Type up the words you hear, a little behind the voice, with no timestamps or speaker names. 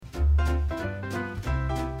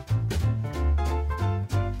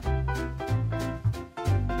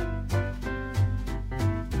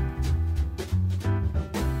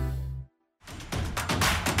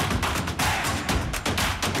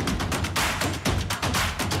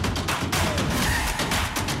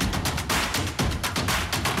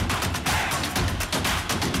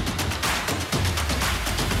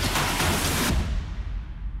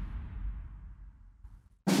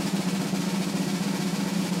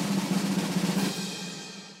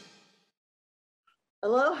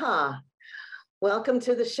Aloha. Welcome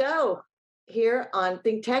to the show here on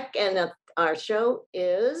Think Tech. And our show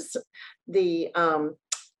is the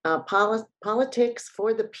Politics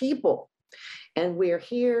for the People. And we're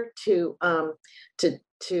here to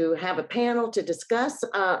have a panel to discuss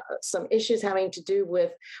some issues having to do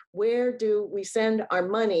with where do we send our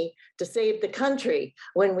money to save the country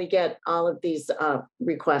when we get all of these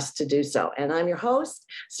requests to do so. And I'm your host,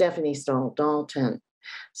 Stephanie Stahl Dalton.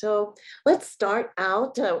 So let's start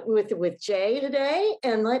out with Jay today,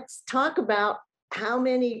 and let's talk about how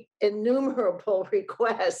many innumerable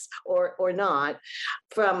requests or not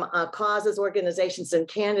from causes, organizations, and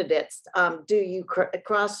candidates do you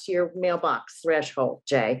cross your mailbox threshold,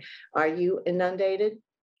 Jay? Are you inundated?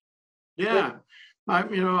 Yeah,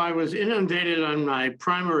 I was inundated on my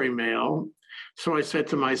primary mail, so I said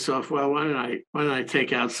to myself, well, why don't I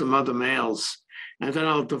take out some other mails, and then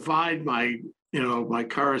I'll divide my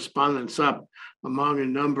correspondence up among a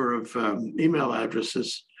number of email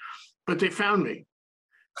addresses. But they found me.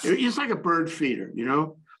 It's like a bird feeder,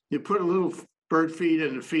 You put a little bird feed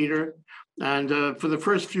in the feeder, and for the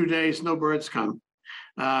first few days, no birds come.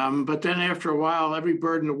 But then after a while, every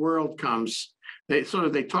bird in the world comes. They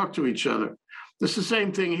talk to each other. It's the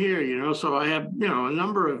same thing here, So I have, a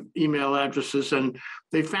number of email addresses, and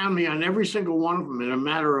they found me on every single one of them in a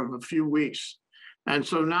matter of a few weeks. And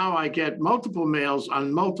so now I get multiple mails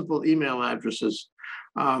on multiple email addresses,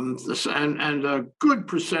 and a good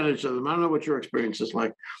percentage of them, I don't know what your experience is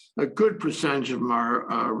like, a good percentage of them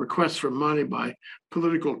are requests for money by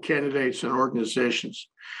political candidates and organizations.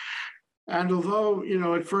 And although,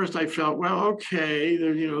 at first I felt, well, okay,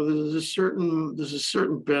 there's a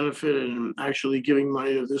certain benefit in actually giving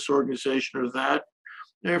money to this organization or that.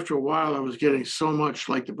 After a while, I was getting so much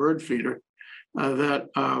like the bird feeder that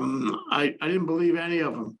I didn't believe any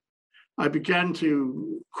of them. I began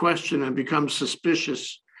to question and become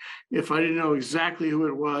suspicious if I didn't know exactly who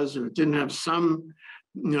it was, if it didn't have some,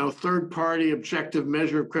 third-party objective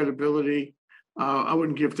measure of credibility. I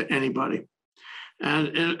wouldn't give to anybody.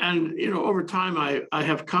 And over time, I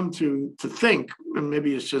have come to think, and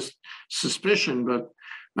maybe it's just suspicion, but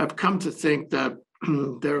I've come to think that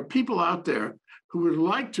there are people out there who would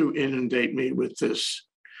like to inundate me with this.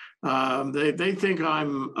 They think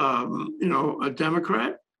I'm, a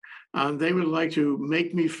Democrat. They would like to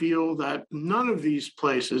make me feel that none of these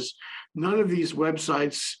places, none of these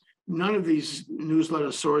websites, none of these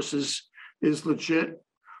newsletter sources is legit.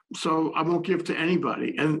 So I won't give to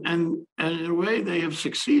anybody. And in a way, they have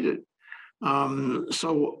succeeded.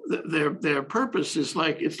 So their purpose is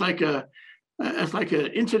it's like an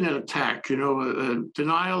internet attack, a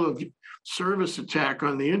denial of service attack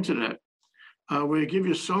on the internet. Where they give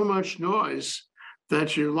you so much noise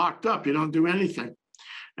that you're locked up, you don't do anything.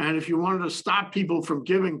 And if you wanted to stop people from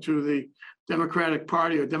giving to the Democratic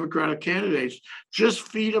Party or Democratic candidates, just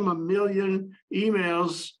feed them 1 million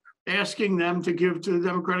emails asking them to give to the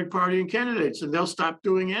Democratic Party and candidates, and they'll stop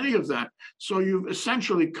doing any of that. So you've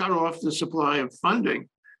essentially cut off the supply of funding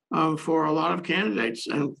for a lot of candidates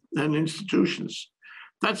and institutions.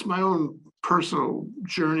 That's my own personal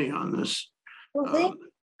journey on this. Well,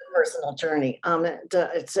 personal journey.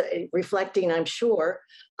 It's reflecting, I'm sure,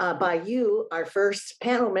 by you, our first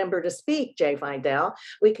panel member to speak, Jay Fidel.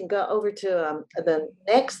 We can go over to the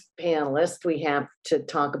next panelist we have to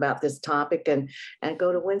talk about this topic, and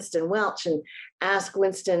go to Winston Welch and ask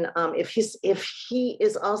Winston if he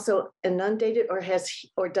is also inundated, or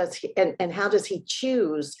does he, and how does he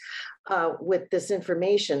choose with this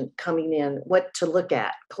information coming in, what to look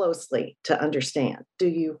at closely to understand? Do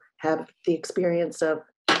you have the experience of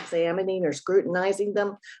examining or scrutinizing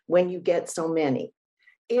them when you get so many?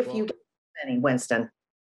 If you get so many, Winston.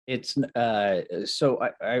 It's so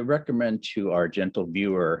I recommend to our gentle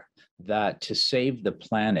viewer that to save the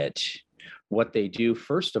planet, what they do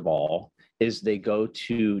first of all is they go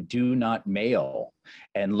to do not mail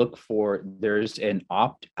and look for, there's an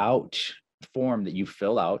opt-out form that you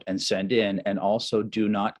fill out and send in, and also do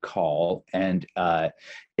not call, and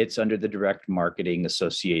it's under the Direct Marketing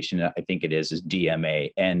Association, I think it is DMA,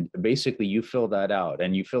 and basically you fill that out,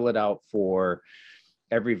 and you fill it out for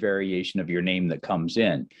every variation of your name that comes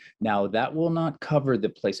in. Now that will not cover the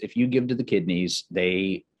place. If you give to the kidneys,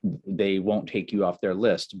 they won't take you off their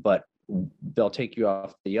list, but they'll take you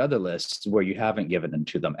off the other lists where you haven't given them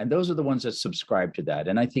to them. And those are the ones that subscribe to that.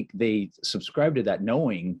 And I think they subscribe to that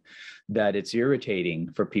knowing that it's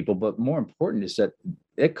irritating for people, but more important is that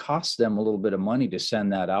it costs them a little bit of money to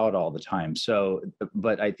send that out all the time. So,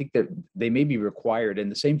 but I think that they may be required,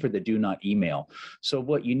 and the same for the do not email. So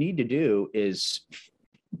what you need to do is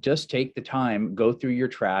just take the time, go through your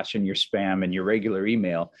trash and your spam and your regular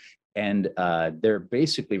email, and they're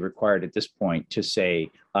basically required at this point to say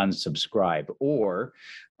unsubscribe. Or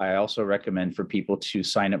I also recommend for people to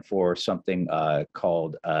sign up for something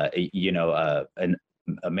called a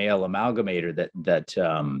mail amalgamator that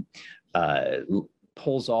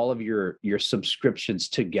pulls all of your subscriptions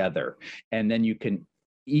together, and then you can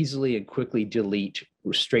easily and quickly delete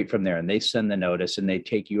straight from there, and they send the notice and they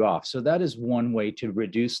take you off. So that is one way to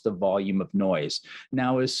reduce the volume of noise.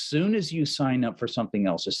 Now, as soon as you sign up for something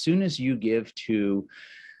else, as soon as you give to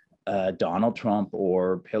Donald Trump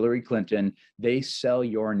or Hillary Clinton, they sell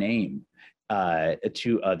your name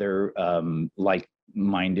to other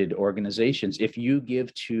like-minded organizations. If you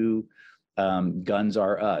give to Guns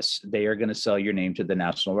R Us, they are going to sell your name to the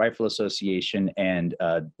National Rifle Association and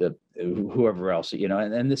whoever else,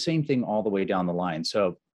 and the same thing all the way down the line.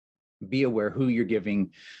 So be aware who you're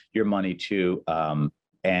giving your money to.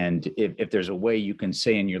 And if there's a way you can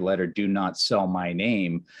say in your letter, do not sell my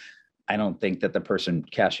name, I don't think that the person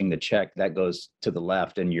cashing the check, that goes to the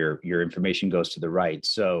left and your information goes to the right.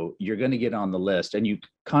 So you're going to get on the list, and you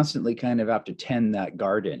constantly kind of have to tend that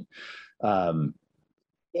garden.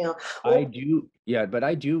 Yeah. I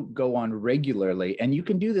do go on regularly, and you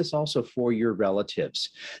can do this also for your relatives.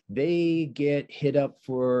 They get hit up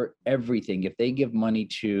for everything. If they give money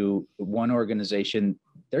to one organization,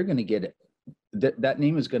 they're going to get that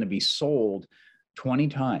name is going to be sold 20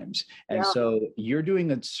 times. And Yeah. so you're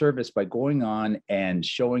doing a service by going on and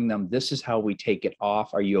showing them, this is how we take it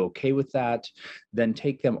off. Are you okay with that? Then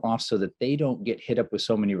take them off so that they don't get hit up with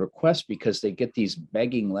so many requests, because they get these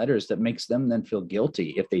begging letters that makes them then feel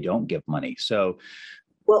guilty if they don't give money. So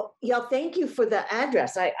Well, yeah, thank you for the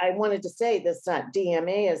address. I wanted to say this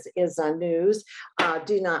DMA is news.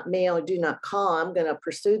 Do not mail, do not call. I'm going to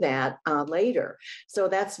pursue that later. So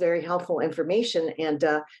that's very helpful information. And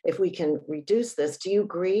if we can reduce this, do you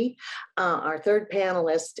agree? Our third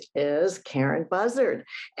panelist is Karen Buzzard.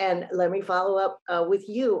 And let me follow up with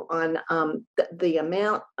you on the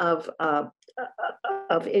amount of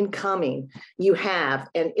incoming you have,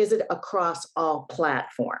 and is it across all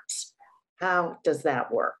platforms? How does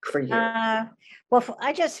that work for you? Well,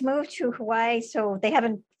 I just moved to Hawaii, so they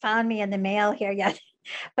haven't found me in the mail here yet.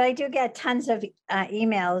 But I do get tons of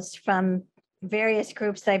emails from various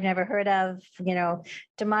groups that I've never heard of,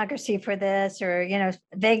 Democracy for This, or,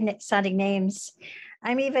 vague sounding names.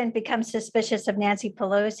 I'm even become suspicious of Nancy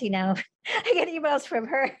Pelosi now. I get emails from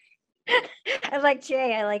her. I'm like,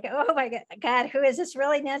 Jay, oh my God, who is this,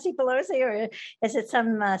 really Nancy Pelosi, or is it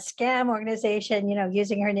some scam organization,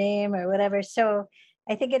 using her name or whatever? So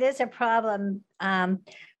I think it is a problem.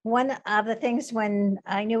 One of the things when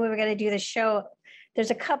I knew we were going to do the show, there's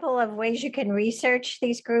a couple of ways you can research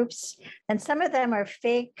these groups, and some of them are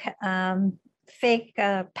fake PACs,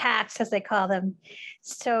 as they call them.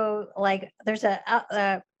 So like there's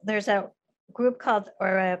a group called,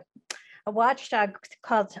 or a watchdog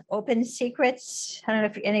called Open Secrets. I don't know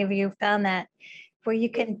if any of you found that, where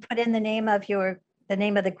you can put in the name of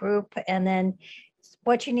the group, and then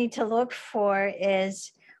what you need to look for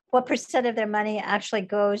is what percent of their money actually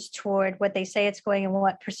goes toward what they say it's going, and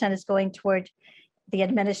what percent is going toward the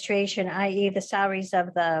administration, i.e. the salaries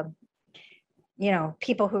of the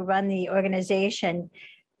people who run the organization.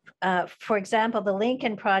 For example, the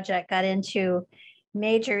Lincoln Project got into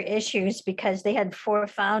major issues because they had 4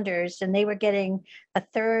 founders, and they were getting a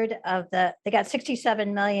third of they got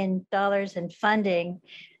 $67 million in funding,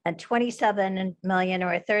 and 27 million,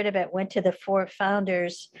 or a third of it, went to the 4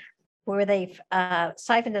 founders, where they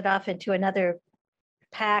siphoned it off into another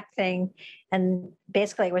PAC thing, and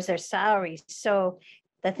basically it was their salaries. So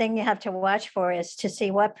the thing you have to watch for is to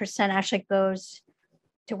see what percent actually goes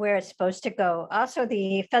to where it's supposed to go. Also,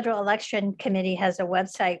 the Federal Election Committee has a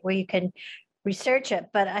website where you can research it.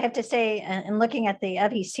 But I have to say, in looking at the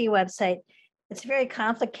FEC website, it's very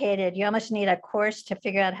complicated. You almost need a course to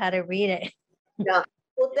figure out how to read it. Yeah,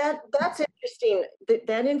 well, that's interesting,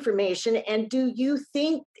 that information. And do you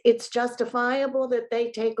think it's justifiable that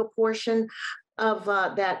they take a portion of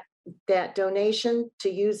that donation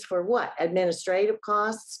to use for what? Administrative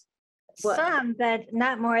costs? What? Some, but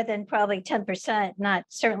not more than probably 10%,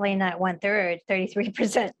 certainly not 1/3,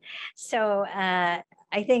 33%. So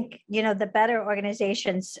I think, the better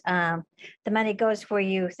organizations, the money goes where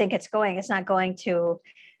you think it's going. It's not going to,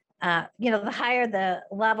 the higher the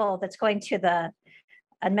level that's going to the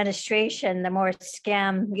administration, the more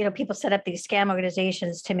scam, people set up these scam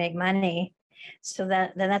organizations to make money. So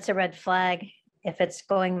then that's a red flag if it's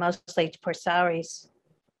going mostly for salaries.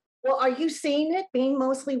 Well, are you seeing it being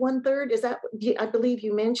mostly 1/3? Is that, I believe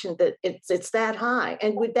you mentioned that it's that high,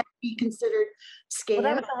 and would that be considered Well,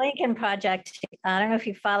 that scam? was the Lincoln Project. I don't know if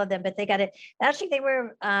you followed them, but they got it. Actually, they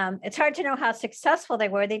were, it's hard to know how successful they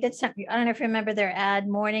were. They did some, I don't know if you remember their ad,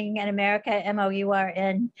 Morning in America,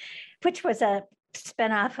 MOURN, which was a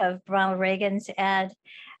spinoff of Ronald Reagan's ad.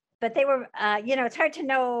 But they were, it's hard to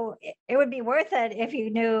know. It would be worth it if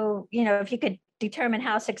you knew, if you could determine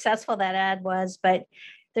how successful that ad was, but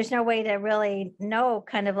there's no way to really know,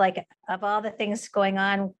 kind of like, of all the things going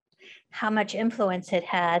on, how much influence it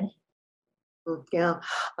had. Yeah.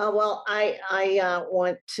 Well, I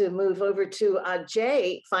want to move over to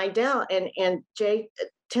Jay, find out, and Jay,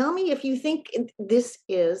 tell me if you think this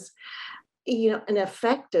is, an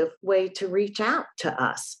effective way to reach out to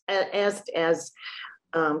us. As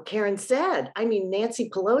Karen said, I mean, Nancy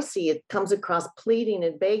Pelosi, it comes across pleading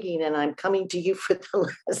and begging, and I'm coming to you for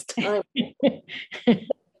the last time.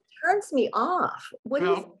 Turns me off. What do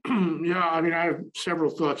you Well, yeah, I mean, I have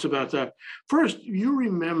several thoughts about that. First, you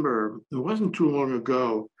remember, it wasn't too long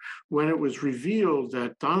ago when it was revealed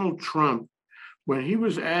that Donald Trump, when he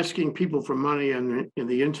was asking people for money in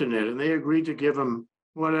the internet, and they agreed to give him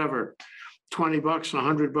whatever, $20,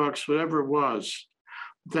 $100, whatever it was,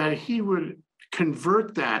 that he would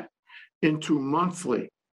convert that into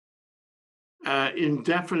monthly,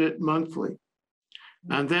 indefinite monthly.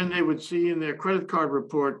 And then they would see in their credit card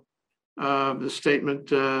report the statement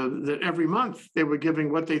that every month they were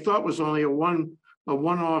giving what they thought was only a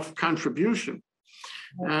one-off contribution.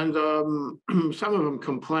 And some of them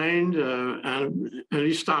complained, and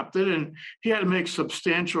he stopped it, and he had to make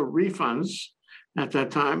substantial refunds at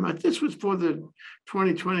that time. This was for the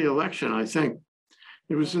 2020 election, I think.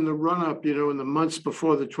 It was in the run-up, in the months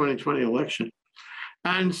before the 2020 election.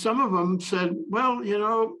 And some of them said, well,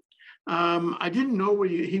 I didn't know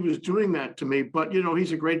he was doing that to me, but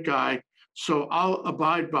he's a great guy, so I'll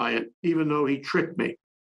abide by it, even though he tricked me.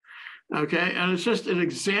 Okay, and it's just an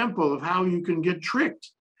example of how you can get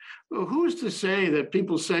tricked. Well, who's to say that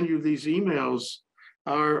people send you these emails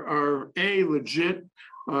are legit,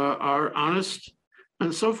 are honest,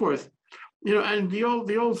 and so forth? And the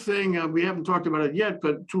old thing, we haven't talked about it yet,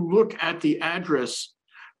 but to look at the address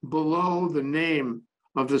below the name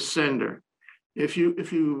of the sender. If you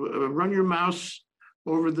run your mouse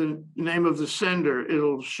over the name of the sender,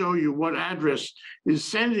 it'll show you what address is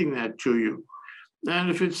sending that to you.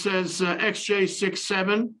 And if it says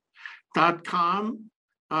xj67.com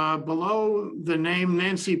below the name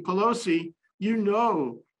Nancy Pelosi,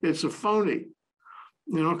 it's a phony,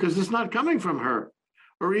 because it's not coming from her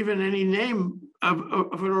or even any name of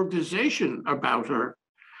an organization about her.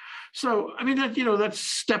 So, I mean, that's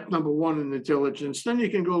step number one in the diligence. Then you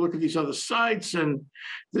can go look at these other sites and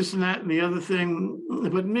this and that and the other thing.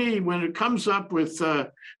 But when it comes up with,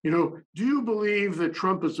 do you believe that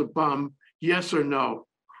Trump is a bum? Yes or no?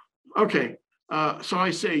 Okay, so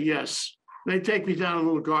I say yes. They take me down a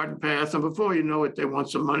little garden path, and before you know it, they want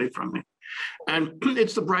some money from me. And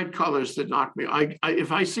it's the bright colors that knock me.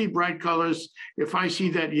 If I see bright colors, if I see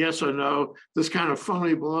that yes or no, this kind of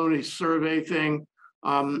phony baloney survey thing,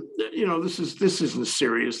 this isn't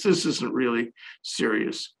serious. This isn't really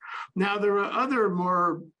serious. Now, there are other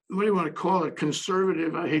more, what do you want to call it,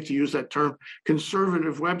 conservative, I hate to use that term,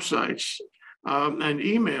 conservative websites and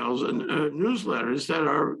emails and newsletters that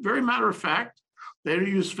are very matter of fact. They don't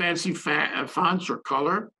use fancy fonts or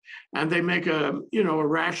color, and they make a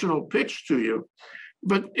rational pitch to you.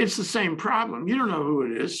 But it's the same problem. You don't know who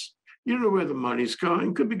it is. You don't know where the money's going.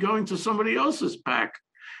 It could be going to somebody else's PAC.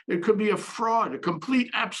 It could be a fraud, a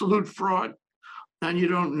complete, absolute fraud, and you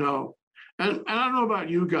don't know. And I don't know about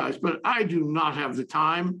you guys, but I do not have the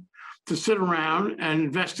time to sit around and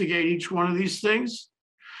investigate each one of these things.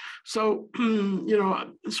 So,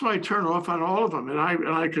 that's why I turn off on all of them. And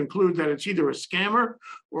I conclude that it's either a scammer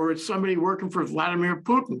or it's somebody working for Vladimir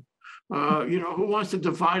Putin, who wants to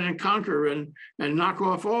divide and conquer and knock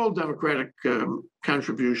off all democratic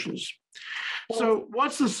contributions. So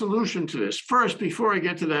what's the solution to this? First, before I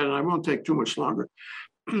get to that, and I won't take too much longer,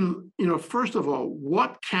 first of all,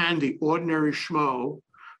 what can the ordinary schmo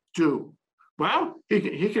do? Well,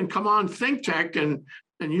 he can come on Think Tech and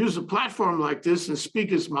use a platform like this and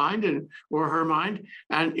speak his mind or her mind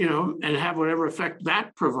and have whatever effect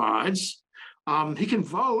that provides. He can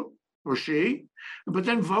vote, or she, but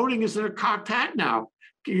then voting is in a cocked hat now.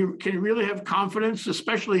 Can you really have confidence,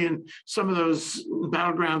 especially in some of those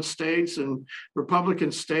battleground states and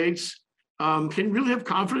Republican states? Can you really have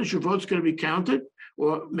confidence your vote's going to be counted?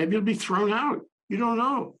 Or maybe it'll be thrown out. You don't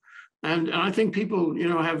know. And I think people,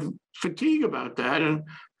 have fatigue about that. And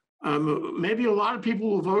Maybe a lot of people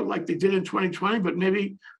will vote like they did in 2020, but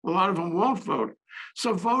maybe a lot of them won't vote.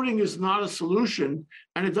 So voting is not a solution,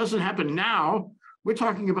 and it doesn't happen now. We're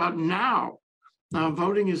talking about now.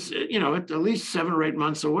 Voting is, at least 7 or 8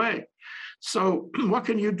 months away. So what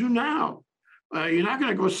can you do now? You're not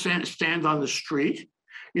going to go stand on the street.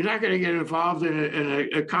 You're not going to get involved in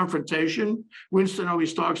a confrontation. Winston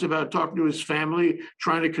always talks about talking to his family,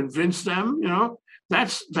 trying to convince them.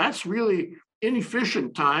 That's really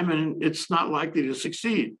inefficient time, and it's not likely to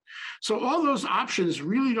succeed. So all those options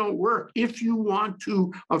really don't work if you want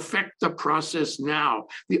to affect the process now.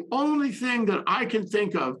 The only thing that I can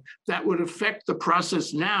think of that would affect the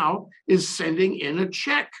process now is sending in a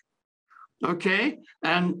check. Okay,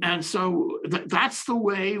 and so that's the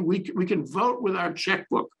way we can vote with our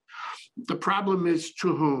checkbook. The problem is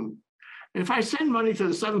to whom? If I send money to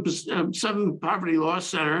the 7 Poverty Law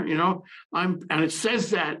Center, and it says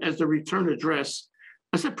that as the return address,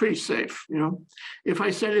 that's pretty safe. If I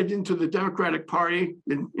send it into the Democratic Party,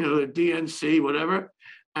 the DNC, whatever,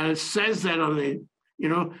 and it says that on the,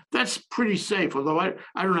 that's pretty safe. Although I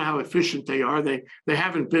don't know how efficient they are. They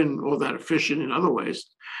haven't been all that efficient in other ways.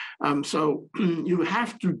 So you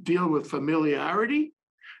have to deal with familiarity.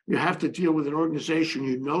 You have to deal with an organization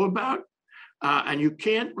you know about. And you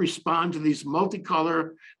can't respond to these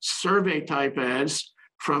multicolor survey type ads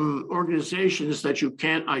from organizations that you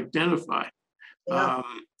can't identify. Yeah.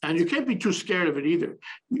 And you can't be too scared of it either.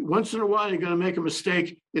 Once in a while, you're going to make a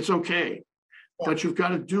mistake. It's okay. Yeah. But you've got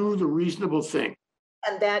to do the reasonable thing.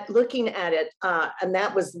 And that looking at it, and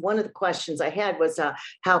that was one of the questions I had was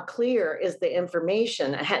how clear is the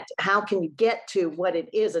information? How can you get to what it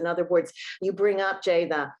is? In other words, you bring up, Jay,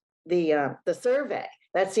 the survey.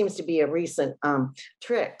 That seems to be a recent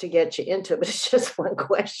trick to get you into it, but it's just one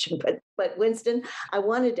question. But Winston, I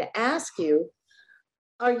wanted to ask you,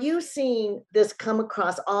 are you seeing this come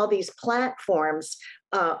across all these platforms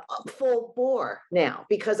full bore now?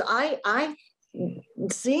 Because I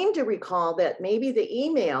seem to recall that maybe the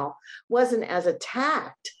email wasn't as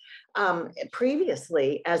attacked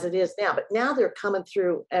previously as it is now, but now they're coming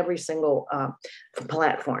through every single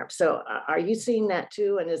platform. So are you seeing that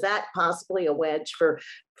too? And is that possibly a wedge for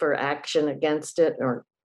action against it, or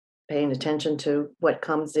paying attention to what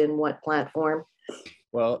comes in what platform?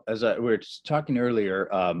 Well, as we were just talking earlier,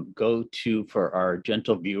 go to, for our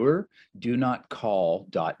gentle viewer,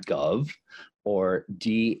 donotcall.gov, or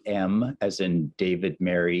DM as in David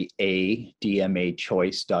Mary,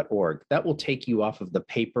 dmachoice.org. That will take you off of the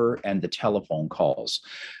paper and the telephone calls.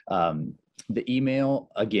 The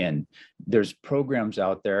email, again, there's programs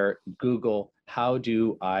out there. Google, how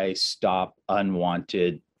do I stop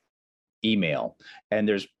unwanted email? And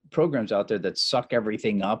there's programs out there that suck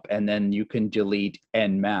everything up, and then you can delete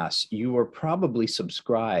en masse. You are probably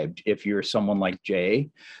subscribed, if you're someone like Jay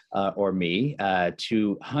or me,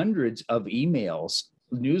 to hundreds of emails,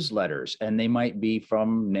 newsletters, and they might be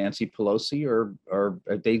from Nancy Pelosi, or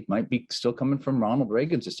they might be still coming from Ronald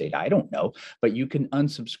Reagan's estate. I don't know, but you can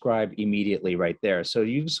unsubscribe immediately right there. So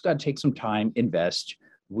you just got to take some time, invest,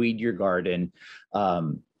 weed your garden,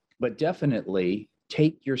 but definitely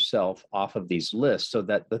take yourself off of these lists so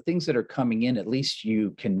that the things that are coming in, at least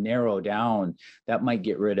you can narrow down. That might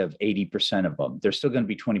get rid of 80% of them. There's still going to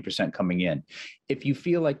be 20% coming in. If you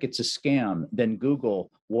feel like it's a scam, then Google,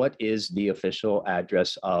 what is the official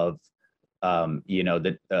address of,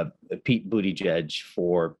 Pete Buttigieg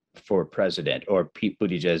for president, or Pete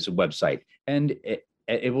Buttigieg's website, and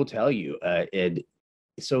it will tell you.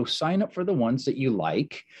 So sign up for the ones that you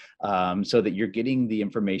like, so that you're getting the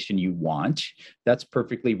information you want. That's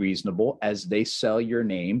perfectly reasonable. As they sell your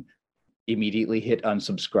name, immediately hit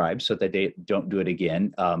unsubscribe so that they don't do it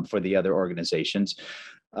again for the other organizations.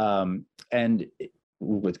 And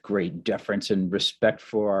with great deference and respect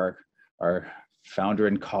for our founder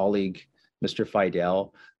and colleague, Mr.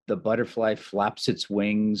 Fidel, the butterfly flaps its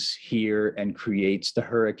wings here and creates the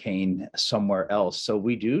hurricane somewhere else. So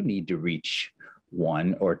we do need to reach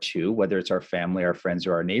one or two, whether it's our family, our friends,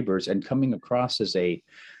 or our neighbors, and coming across as a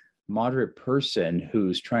moderate person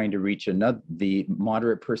who's trying to reach the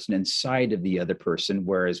moderate person inside of the other person,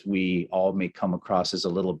 whereas we all may come across as a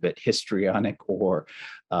little bit histrionic or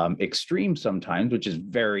extreme sometimes, which is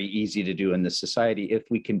very easy to do in this society. If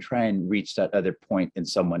we can try and reach that other point in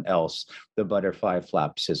someone else, the butterfly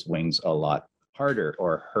flaps his wings a lot harder,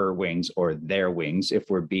 or her wings, or their wings, if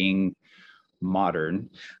we're being modern,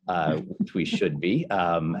 which we should be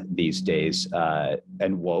these days,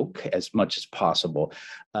 and woke as much as possible.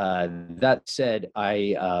 That said,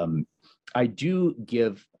 I do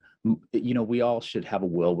give, we all should have a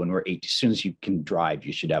will when we're 18. As soon as you can drive,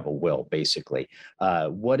 you should have a will, basically.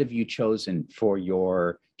 What have you chosen for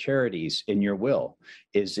your charities in your will?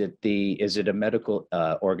 Is it a medical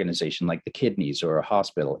organization like the kidneys or a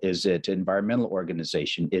hospital? Is it an environmental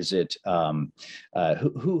organization? Is it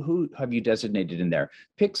who have you designated in there?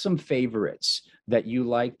 Pick some favorites that you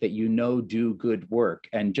like, that you know do good work,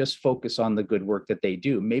 and just focus on the good work that they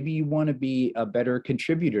do. Maybe you want to be a better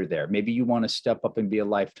contributor there. Maybe you want to step up and be a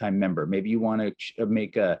lifetime member. Maybe you want to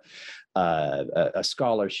make a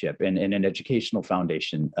scholarship in an educational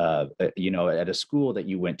foundation, at a school that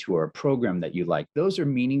you went to, or a program that you like. Those are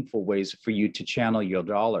meaningful ways for you to channel your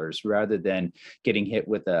dollars, rather than getting hit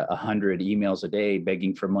with 100 emails a day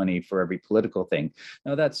begging for money for every political thing.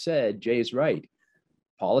 Now, that said, Jay's right.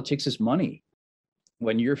 Politics is money.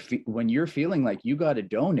 When you're feeling like you got to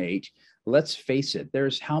donate, let's face it,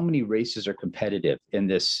 there's how many races are competitive in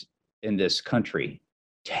this country?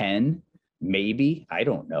 10, maybe, I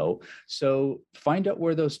don't know. So find out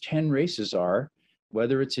where those 10 races are,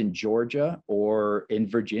 whether it's in Georgia or in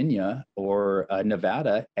Virginia or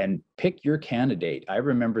Nevada, and pick your candidate. I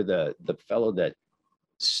remember the fellow that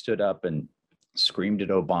stood up and screamed at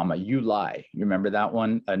Obama, "You lie." You remember that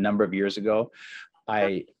one a number of years ago?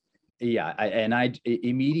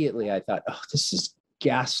 Immediately I thought, oh, this is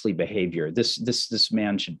ghastly behavior. This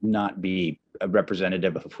man should not be a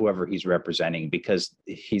representative of whoever he's representing, because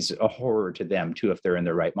he's a horror to them too, if they're in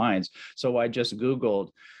their right minds. So I just Googled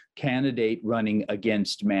candidate running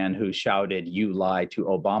against man who shouted "You lie" to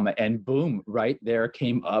Obama, and boom, right there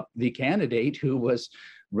came up the candidate who was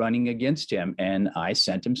running against him, and I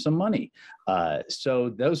sent him some money. So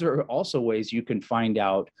those are also ways you can find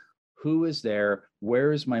out who is there,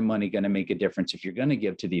 where is my money going to make a difference if you're going to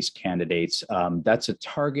give to these candidates. That's a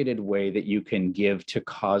targeted way that you can give to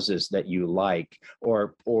causes that you like,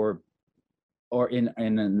 or in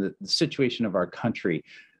the situation of our country,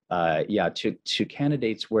 to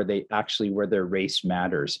candidates where their race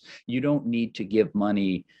matters. You don't need to give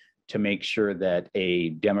money to make sure that a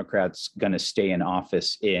Democrat's going to stay in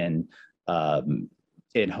office in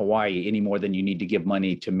Hawaii any more than you need to give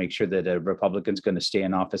money to make sure that a Republican's going to stay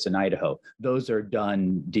in office in Idaho. Those are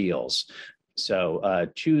done deals. So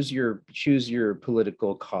choose your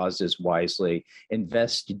political causes wisely.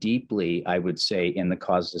 Invest deeply, I would say, in the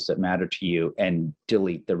causes that matter to you, and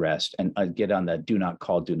delete the rest. And get on the do not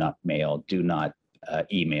call, do not mail, do not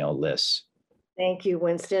email lists. Thank you,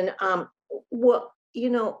 Winston.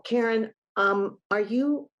 Karen, are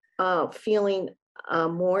you feeling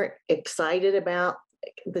more excited about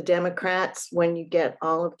the Democrats when you get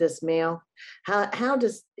all of this mail? How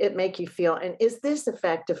does it make you feel? And is this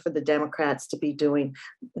effective for the Democrats to be doing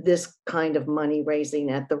this kind of money raising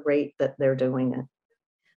at the rate that they're doing it?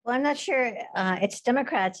 Well, I'm not sure it's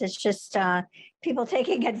Democrats. It's just people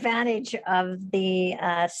taking advantage of the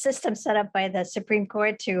system set up by the Supreme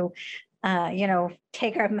Court to,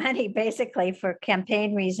 take our money basically for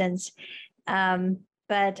campaign reasons.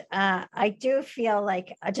 But I do feel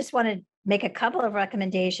like I just want to make a couple of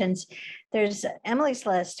recommendations. There's Emily's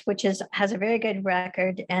List, which has a very good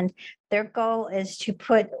record, and their goal is to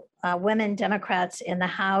put women Democrats in the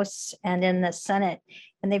House and in the Senate,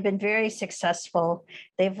 and they've been very successful.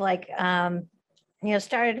 They've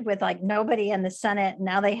started with nobody in the Senate.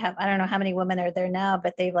 Now they have, I don't know how many women are there now,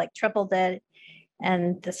 but they've tripled it.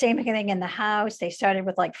 And the same thing in the House. They started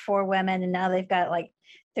with 4 women, and now they've got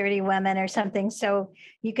 30 women or something. So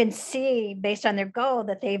you can see, based on their goal,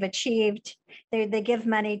 that they've achieved. They give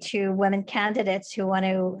money to women candidates who want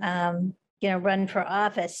to, run for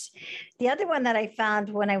office. The other one that I found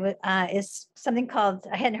when I was is something called,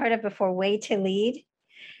 I hadn't heard of before, Way to Lead,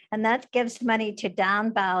 and that gives money to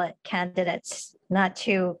down ballot candidates, not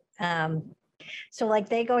to. So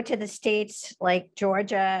they go to the states like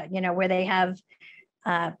Georgia, where they have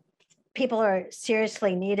people are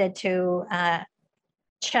seriously needed to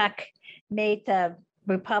checkmate the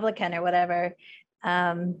Republican or whatever,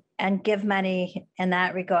 and give money in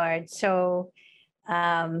that regard. So,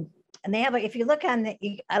 and they have, if you look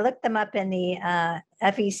I looked them up in the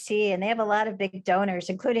FEC, and they have a lot of big donors,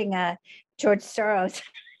 including George Soros,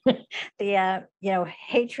 the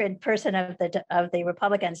hatred person of the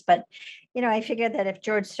Republicans. But I figured that if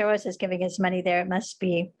George Soros is giving his money there, it must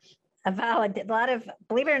be a lot of,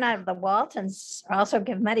 believe it or not, the Waltons also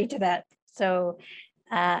give money to that. So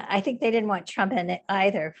I think they didn't want Trump in it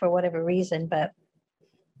either, for whatever reason. But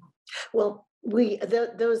well,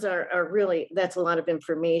 Those are really, that's a lot of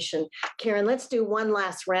information. Karen, let's do one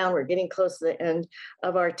last round. We're getting close to the end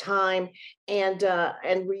of our time, and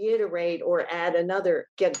reiterate or add another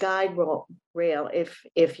rail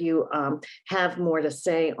if you have more to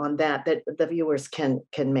say on that the viewers can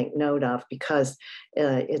make note of, because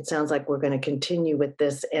it sounds like we're going to continue with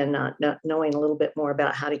this, and knowing a little bit more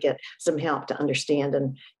about how to get some help to understand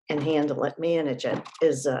and handle it, manage it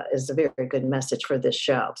is a very good message for this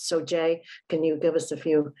show. So Jay, can you give us a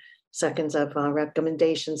few seconds of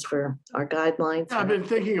recommendations for our guidelines? I've been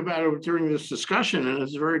thinking about it during this discussion, and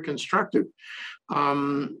it's very constructive.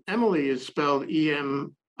 Emily is spelled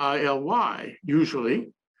Emily usually,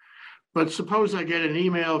 but suppose I get an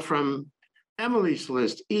email from Emily's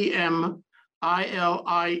List, Emile.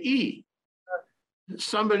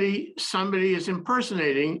 Somebody is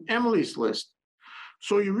impersonating Emily's List.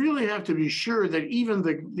 So you really have to be sure that even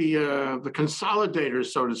the consolidator,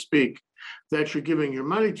 so to speak, that you're giving your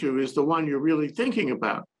money to is the one you're really thinking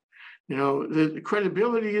about. You know, the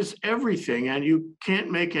credibility is everything, and you can't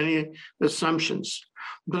make any assumptions.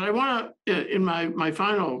 But I want to, in my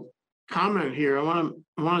final comment here, I want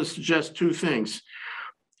to suggest two things.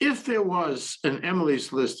 If there was an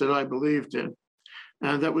Emily's List that I believed in,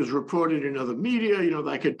 and that was reported in other media, you know,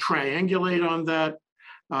 I could triangulate on that.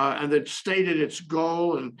 And that stated its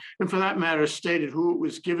goal, and for that matter, stated who it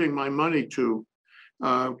was giving my money to,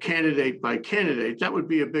 candidate by candidate. That would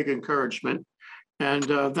be a big encouragement. And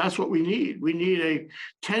that's what we need. We need a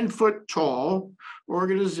 10-foot tall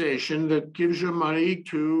organization that gives your money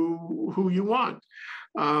to who you want.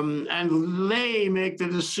 And they make the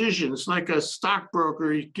decisions, like a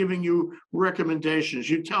stockbroker giving you recommendations.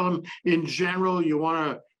 You tell them in general you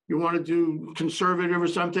want to do conservative or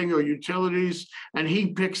something, or utilities, and he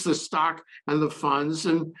picks the stock and the funds,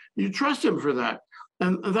 and you trust him for that.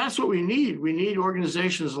 And that's what we need. We need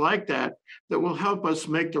organizations like that will help us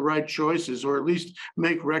make the right choices, or at least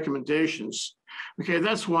make recommendations. Okay,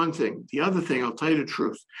 that's one thing. The other thing, I'll tell you the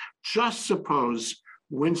truth. Just suppose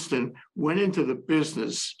Winston went into the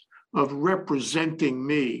business of representing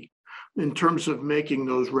me in terms of making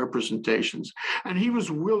those representations, and he was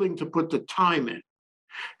willing to put the time in.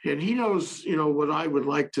 And he knows, you know, what I would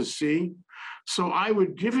like to see. So I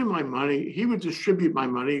would give him my money. He would distribute my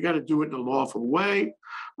money. You got to do it in a lawful way.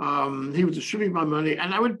 He would distribute my money,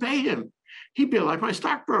 and I would pay him. He'd be like my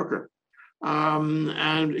stockbroker.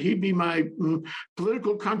 And he'd be my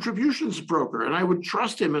political contributions broker. And I would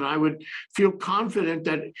trust him, and I would feel confident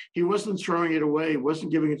that he wasn't throwing it away. He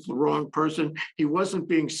wasn't giving it to the wrong person. He wasn't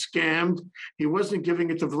being scammed. He wasn't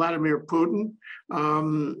giving it to Vladimir Putin.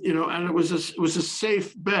 You know, and it was a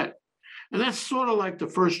safe bet. And that's sort of like the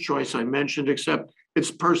first choice I mentioned, except it's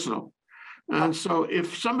personal. And so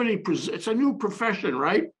if somebody, it's a new profession,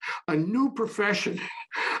 right? A new profession.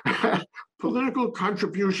 Political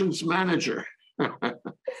contributions manager. Is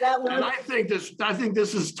that one? And I think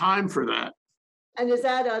this is time for that. And is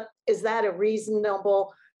that a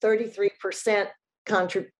reasonable 33%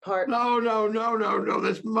 part? No.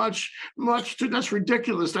 That's much too. That's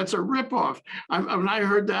ridiculous. That's a ripoff. When I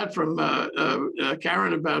heard that from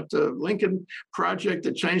Karen about the Lincoln Project,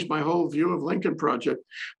 that changed my whole view of Lincoln Project.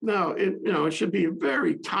 No, it should be a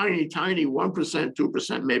very tiny 1%,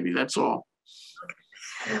 2%, maybe. That's all.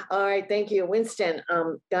 All right, thank you. Winston,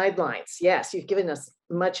 guidelines. Yes, you've given us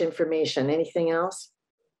much information. Anything else?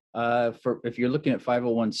 If you're looking at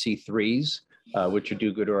 501c3s, which are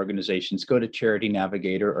do-good organizations, go to Charity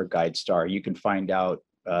Navigator or GuideStar. You can find out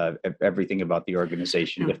everything about the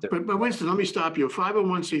organization. Yeah, but Winston, let me stop you.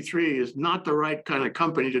 501c3 is not the right kind of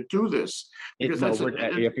company to do this. If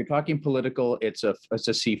you're talking political, it's a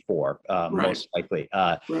C4, right, most likely.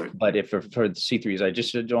 Right. But if for the C3s, I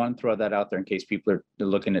just want to throw that out there in case people are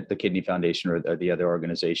looking at the Kidney Foundation or the other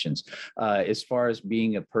organizations. As far as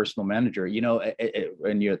being a personal manager, you know,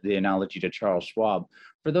 and the analogy to Charles Schwab,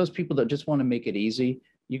 for those people that just want to make it easy,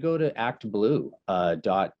 you go to actblue.org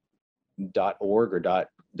or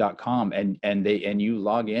 .com and you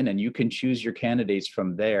log in and you can choose your candidates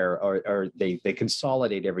from there, or they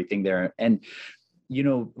consolidate everything there. And you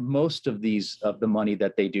know, most of the money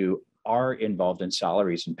that they do are involved in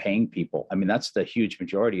salaries and paying people. I mean, that's the huge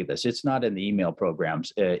majority of this. It's not in the email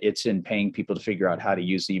programs. It's in paying people to figure out how to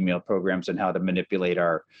use the email programs and how to manipulate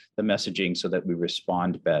the messaging so that we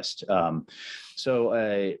respond best.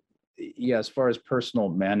 Yeah, as far as personal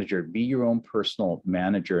manager, be your own personal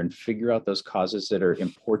manager and figure out those causes that are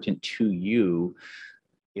important to you.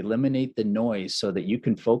 Eliminate the noise so that you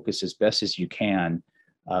can focus as best as you can.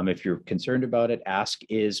 If you're concerned about it, ask,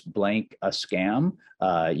 is blank a scam?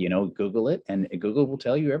 Google it, and Google will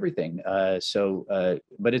tell you everything.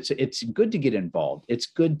 But it's good to get involved. It's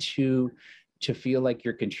good to to feel like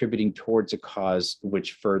you're contributing towards a cause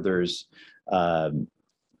which furthers the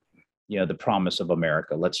promise of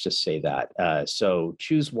America. Let's just say that. So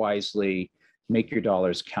choose wisely, make your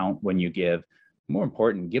dollars count when you give. More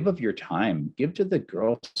important, give of your time, give to the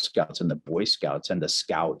Girl Scouts and the Boy Scouts and the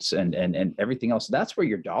Scouts and everything else. That's where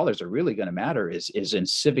your dollars are really going to matter is in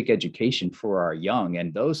civic education for our young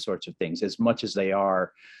and those sorts of things, as much as they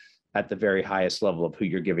are at the very highest level of who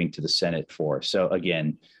you're giving to the Senate for. So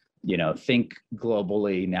again, think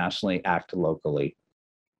globally, nationally, act locally.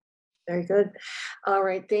 Very good. All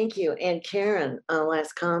right, thank you. And Karen,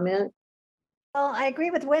 last comment. Well, I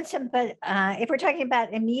agree with Winston, but if we're talking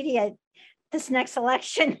about immediate, this next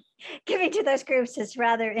election, giving to those groups is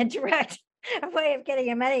rather indirect. A way of getting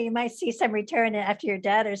your money. You might see some return after you're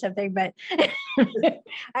dead or something, but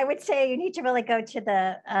I would say you need to really go to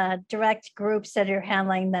the direct groups that are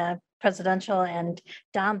handling the presidential and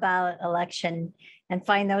down ballot election and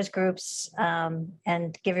find those groups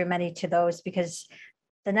and give your money to those, because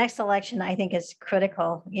the next election, I think, is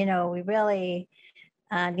critical. We really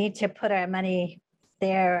need to put our money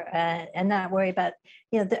there and not worry about,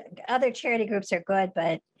 the other charity groups are good,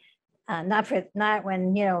 but not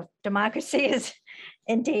when, democracy is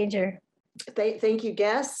in danger. Thank you,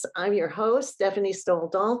 guests. I'm your host, Stephanie Stoll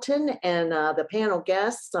Dalton, and the panel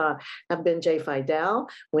guests have been Jay Fidel,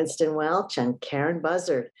 Winston Welch, and Karen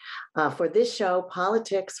Buzzard for this show,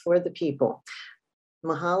 Politics for the People.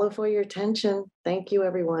 Mahalo for your attention. Thank you,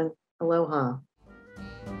 everyone. Aloha.